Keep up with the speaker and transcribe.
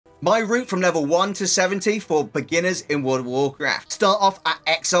My route from level 1 to 70 for beginners in World of Warcraft. Start off at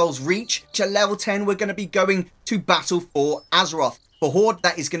Exile's Reach. At level 10, we're going to be going to battle for Azeroth. For Horde,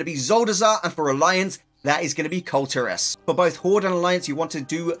 that is going to be Zuldazar, and for Alliance, that is going to be Kultiris. For both Horde and Alliance, you want to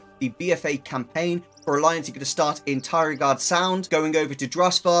do the BFA campaign. For Alliance, you're going to start in Tyrigard Sound, going over to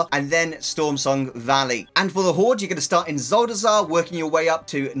Drusvar, and then Stormsong Valley. And for the Horde, you're going to start in Zuldazar, working your way up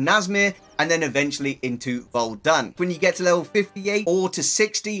to Nazmir, and then eventually into Voldun. When you get to level 58 or to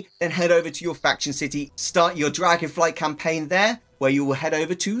 60, then head over to your faction city, start your Dragonflight campaign there, where you will head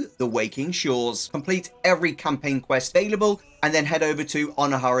over to the Waking Shores. Complete every campaign quest available, and then head over to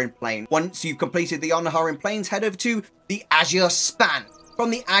Onaharin Plain. Once you've completed the Onaharin Plains, head over to the Azure Span. From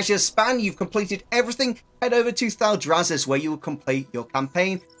the Azure Span, you've completed everything. Head over to Thaldraszus, where you will complete your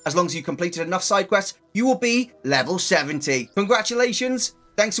campaign. As long as you've completed enough side quests, you will be level 70. Congratulations,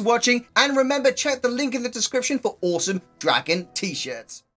 thanks for watching, and remember, check the link in the description for awesome dragon t-shirts.